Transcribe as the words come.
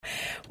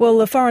Well,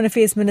 the Foreign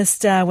Affairs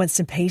Minister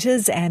Winston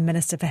Peters and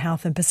Minister for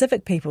Health and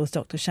Pacific Peoples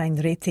Dr.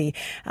 Reti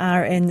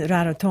are in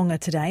Rarotonga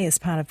today as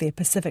part of their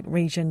Pacific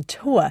region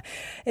tour.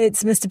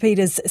 It's Mr.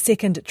 Peters'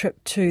 second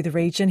trip to the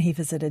region. He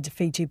visited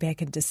Fiji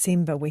back in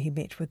December, where he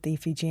met with the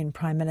Fijian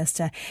Prime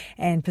Minister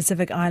and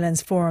Pacific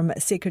Islands Forum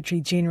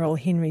Secretary General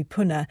Henry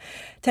Puna.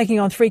 Taking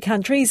on 3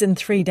 countries in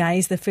 3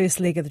 days, the first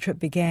leg of the trip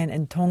began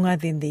in Tonga,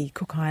 then the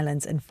Cook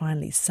Islands and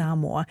finally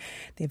Samoa.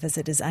 Their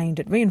visit is aimed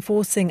at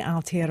reinforcing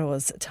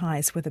Aotearoa's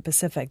ties with the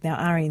Pacific. Now,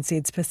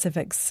 RNZ's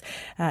Pacific's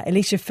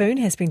Eleisha Foon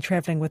has been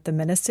travelling with the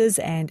ministers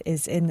and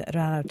is in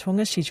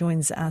Rarotonga. She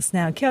joins us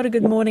now. Kia ora,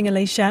 good morning,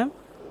 Eleisha.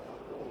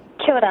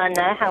 Kia ora,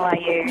 Anna. How are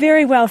you?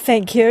 Very well,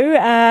 thank you.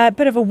 A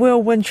bit of a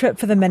whirlwind trip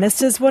for the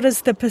ministers. What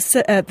is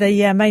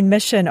the main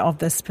mission of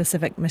this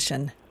Pacific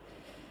mission?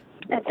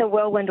 It's a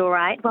whirlwind, all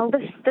right. Well,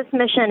 this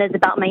mission is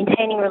about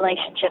maintaining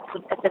relationships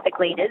with Pacific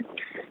leaders,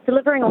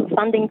 delivering on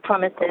funding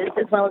promises,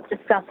 as well as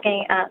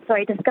discussing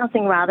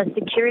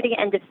security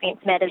and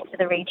defence matters for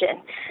the region.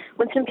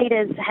 Winston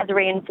Peters has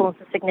reinforced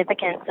the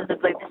significance of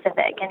the Blue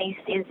Pacific, and he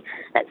says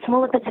that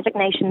smaller Pacific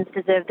nations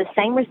deserve the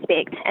same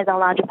respect as our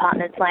larger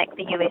partners like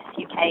the US,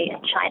 UK and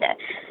China.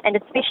 And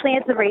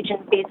especially as the region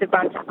bears the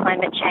brunt of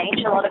climate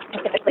change, a lot of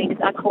Pacific leaders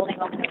are calling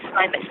on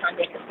climate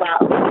funding as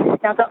well.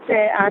 Now,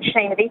 Dr.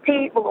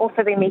 Reti will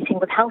also be meeting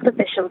with health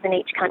officials in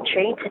each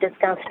country to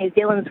discuss New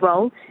Zealand's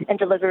role in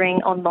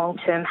delivering on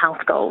long-term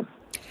health goals.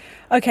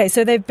 Okay,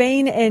 so they've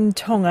been in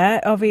Tonga.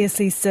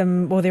 Obviously,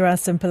 there are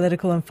some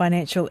political and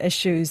financial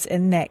issues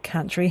in that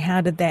country.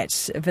 How did that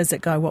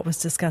visit go? What was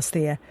discussed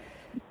there?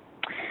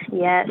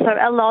 Yeah, so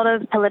a lot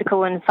of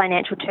political and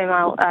financial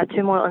turmoil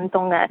in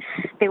Tonga.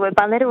 There were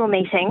bilateral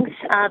meetings.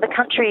 The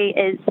country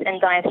is in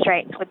dire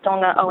straits, with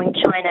Tonga owing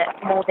China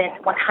more than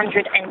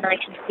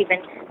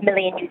 197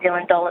 million New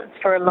Zealand dollars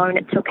for a loan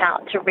it took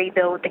out to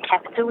rebuild the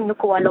capital,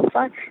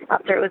 Nuku'alofa,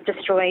 after it was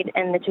destroyed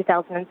in the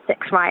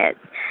 2006 riots.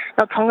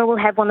 Now, Tonga will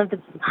have one of the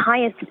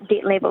highest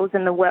debt levels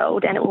in the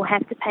world, and it will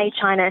have to pay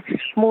China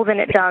more than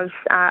it does.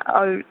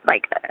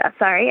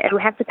 It will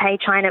have to pay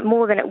China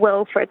more than it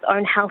will for its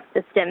own health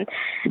system.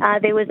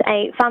 There was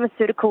a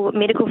pharmaceutical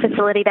medical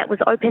facility that was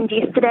opened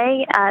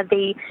yesterday.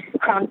 The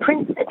Crown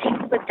Prince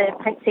attended with the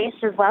Princess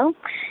as well.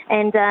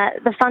 And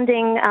the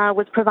funding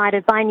was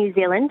provided by New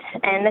Zealand.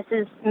 And this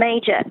is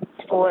major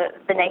for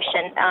the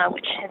nation,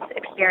 which has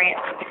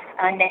experienced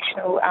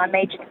national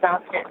major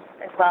disasters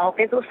as well.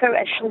 There's also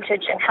a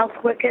shortage in health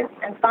workers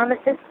and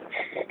pharmacists.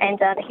 And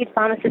the head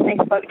pharmacist they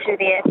spoke to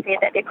there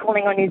said that they're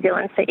calling on New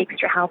Zealand for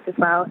extra help as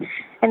well.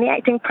 And the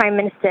acting Prime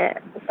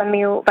Minister,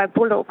 Samoa,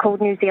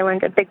 called New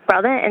Zealand a big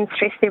brother and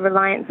stressed their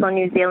reliance on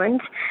New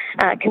Zealand,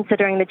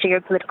 considering the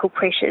geopolitical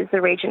pressures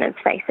the region is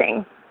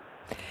facing.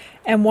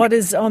 And what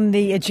is on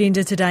the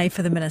agenda today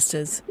for the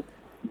ministers?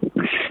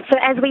 So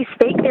as we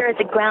speak, there is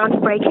a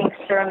groundbreaking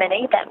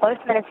ceremony that both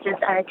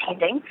ministers are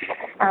attending.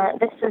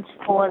 This is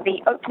for the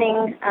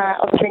opening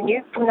of the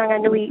new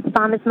Punanganui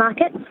farmers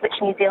markets, which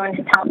New Zealand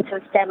has helped to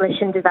establish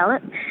and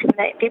develop. And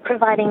they're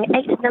providing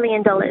 $8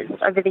 million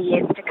over the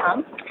years to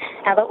come.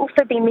 They'll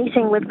also be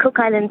meeting with Cook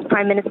Islands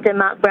Prime Minister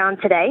Mark Brown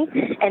today,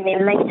 and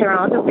then later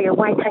on there'll be a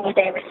Waitangi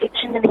Day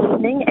reception in the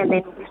evening, and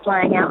then we'll be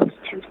flying out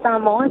to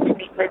Samoa to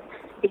meet with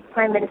the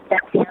Prime Minister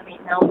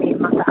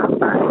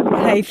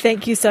Hey,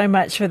 thank you so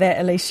much for that,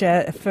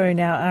 Eleisha Foon,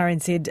 our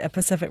RNZ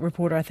Pacific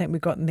reporter. I think we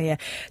got in there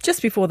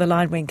just before the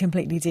line went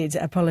completely dead.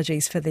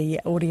 Apologies for the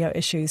audio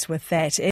issues with that.